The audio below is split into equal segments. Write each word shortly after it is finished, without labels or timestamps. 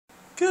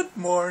Good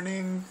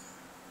morning.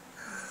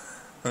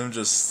 I'm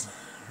just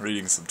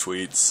reading some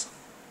tweets.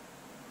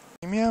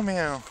 Meow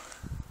meow.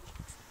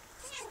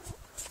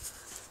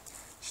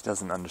 She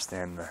doesn't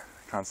understand the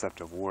concept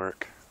of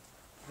work.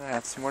 I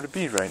have somewhere to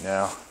be right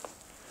now.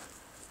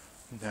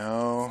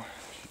 No,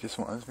 she just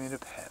wants me to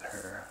pet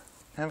her.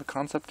 I have a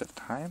concept of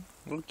time,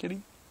 little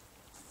kitty.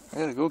 I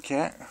gotta go,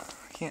 cat.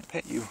 I can't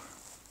pet you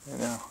right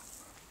now.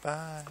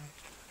 Bye.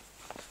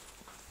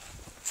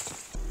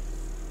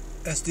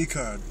 SD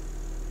card.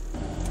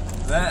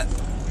 That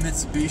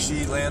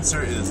Mitsubishi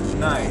Lancer is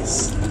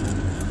nice.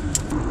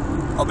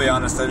 I'll be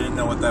honest, I didn't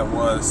know what that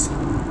was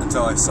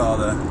until I saw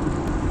the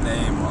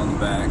name on the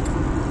back.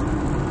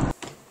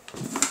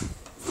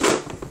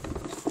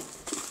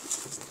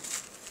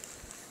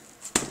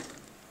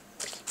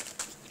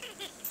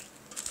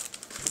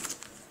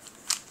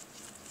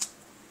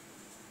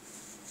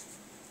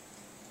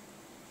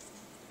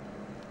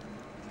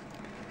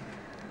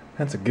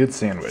 That's a good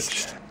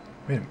sandwich.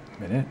 Wait a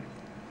minute.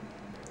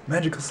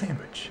 Magical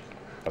sandwich.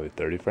 Probably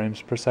 30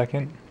 frames per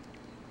second.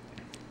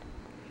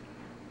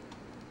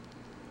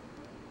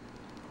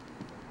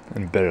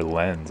 And better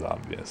lens,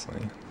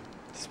 obviously.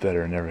 It's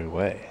better in every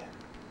way.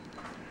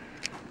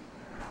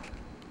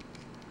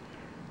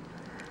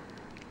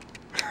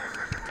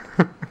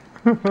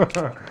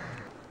 Okay,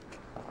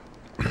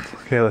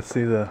 let's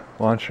see the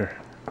launcher.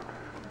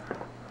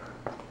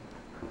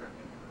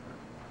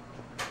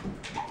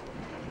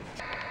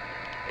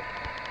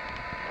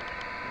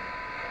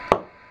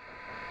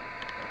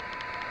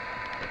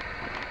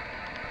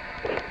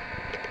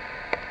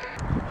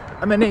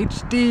 I'm in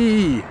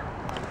HD!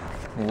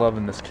 I'm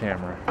loving this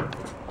camera.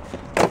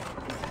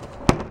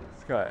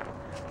 It's got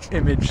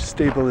image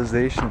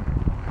stabilization.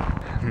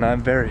 And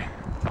I'm very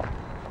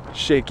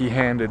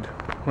shaky-handed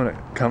when it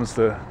comes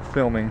to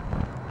filming.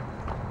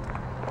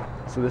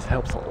 So this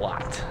helps a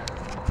lot.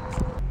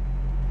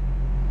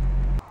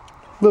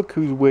 Look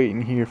who's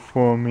waiting here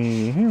for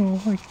me. Oh,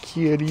 hi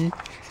kitty.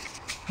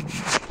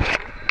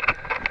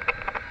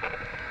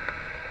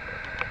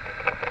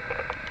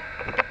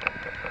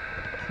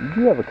 You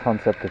do have a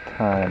concept of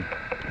time.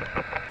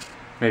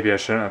 Maybe I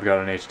shouldn't have got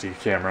an HD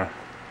camera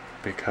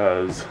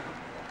because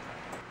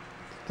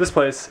this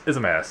place is a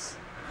mess.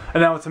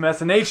 And now it's a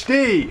mess in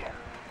HD!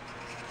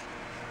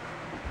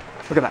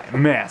 Look at that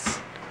mess.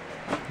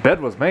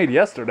 Bed was made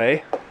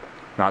yesterday.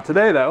 Not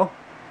today though.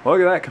 Look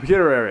at that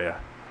computer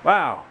area.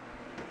 Wow.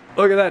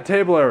 Look at that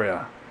table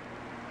area.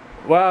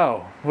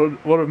 Wow,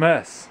 what a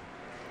mess.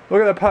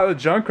 Look at that pile of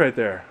junk right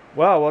there.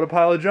 Wow, what a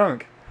pile of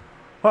junk.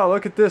 Wow,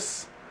 look at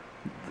this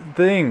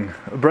thing,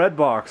 a bread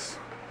box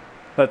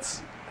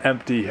that's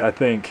empty, I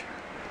think.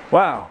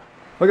 Wow,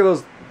 look at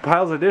those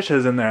piles of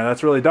dishes in there.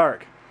 That's really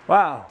dark.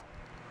 Wow,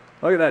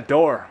 look at that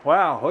door.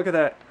 Wow, look at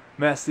that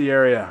messy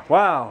area.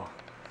 Wow,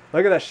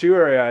 look at that shoe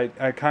area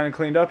I kind of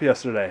cleaned up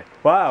yesterday.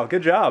 Wow,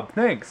 good job.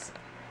 Thanks.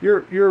 You're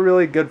a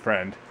really good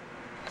friend.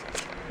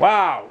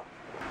 Wow,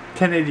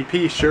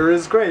 1080p sure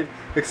is great,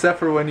 except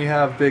for when you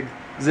have big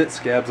zit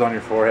scabs on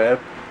your forehead.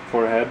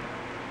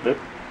 Lip.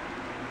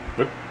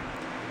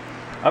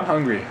 I'm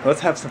hungry.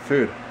 Let's have some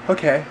food.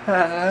 Okay. I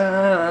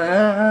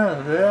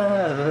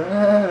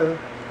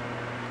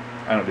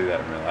don't do that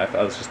in real life.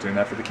 I was just doing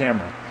that for the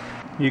camera.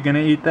 You gonna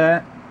eat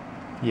that?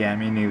 Yeah,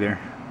 me neither.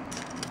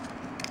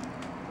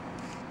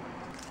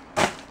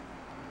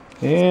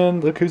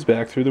 And look who's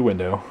back through the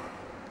window.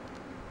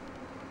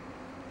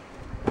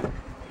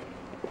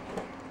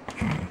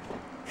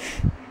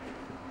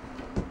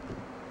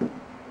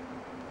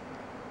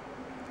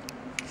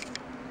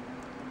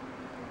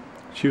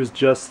 She was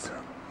just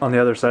on the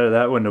other side of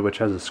that window, which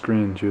has a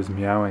screen. She was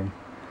meowing.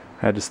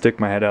 I had to stick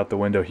my head out the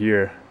window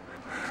here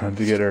to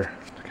get her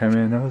to come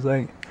in. I was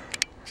like,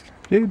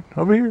 dude,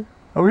 over here,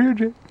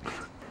 Jake.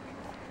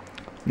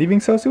 Leaving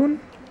so soon?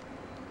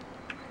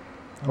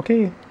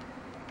 Okay,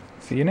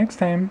 see you next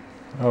time.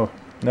 Oh,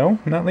 no,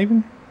 not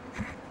leaving?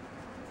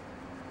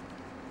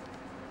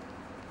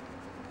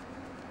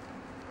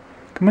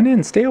 Come on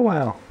in, stay a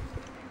while.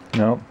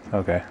 No,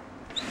 okay.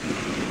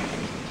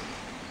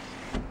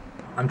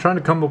 I'm trying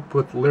to come up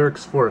with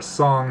lyrics for a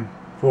song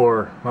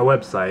for my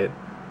website.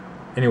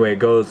 Anyway, it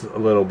goes a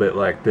little bit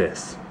like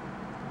this.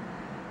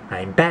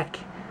 I'm back,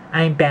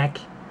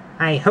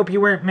 I hope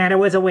you weren't mad I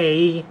was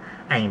away.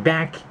 I'm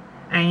back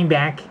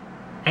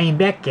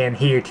and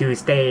here to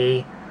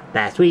stay.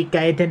 Last week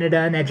I attended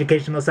an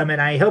educational summit.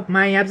 I hope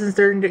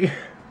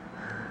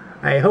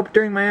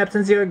during my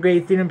absence your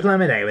grades didn't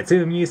plummet. I would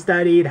assume you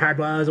studied hard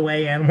while I was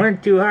away and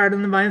weren't too hard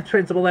on the vice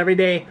principal every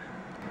day.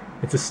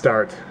 It's a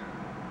start.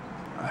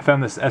 I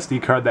found this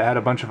SD card that had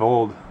a bunch of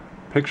old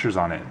pictures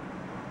on it.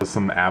 It was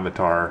some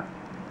avatar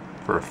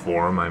for a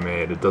forum I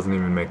made. It doesn't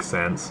even make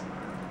sense.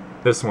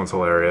 This one's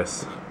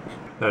hilarious.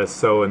 That is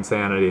so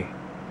insanity.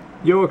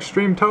 Yo,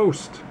 Extreme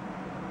Toast!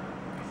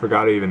 I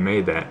forgot I even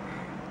made that.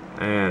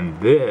 And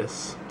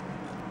this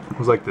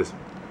was like this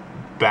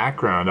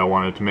background I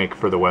wanted to make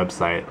for the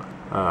website.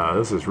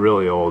 This is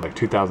really old, like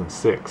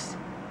 2006.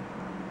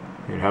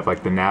 You'd have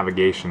like the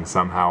navigation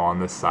somehow on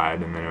this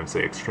side, and then it would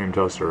say Extreme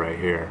Toaster right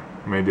here.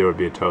 Maybe there would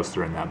be a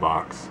toaster in that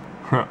box.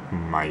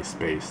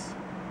 MySpace.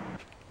 I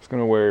was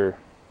gonna wear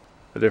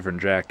a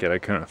different jacket. I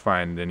couldn't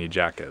find any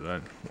jacket.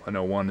 I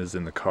know one is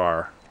in the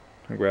car.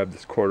 I grabbed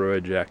this corduroy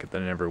jacket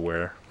that I never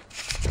wear.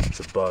 It's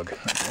a bug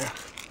right there.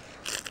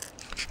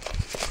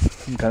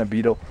 Some kind of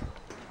beetle.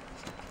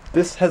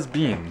 This has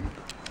been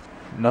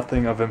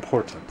Nothing of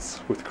Importance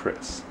with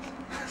Chris.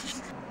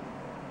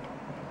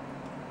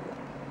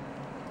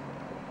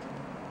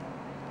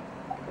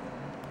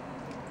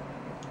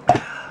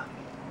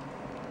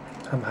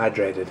 I'm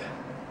hydrated.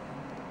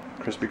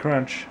 Crispy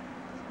Crunch.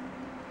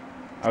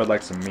 I would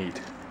like some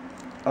meat.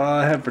 All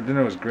I had for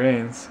dinner was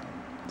grains.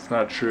 It's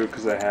not true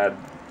because I had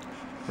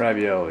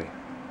ravioli.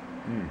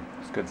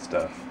 It's good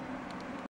stuff.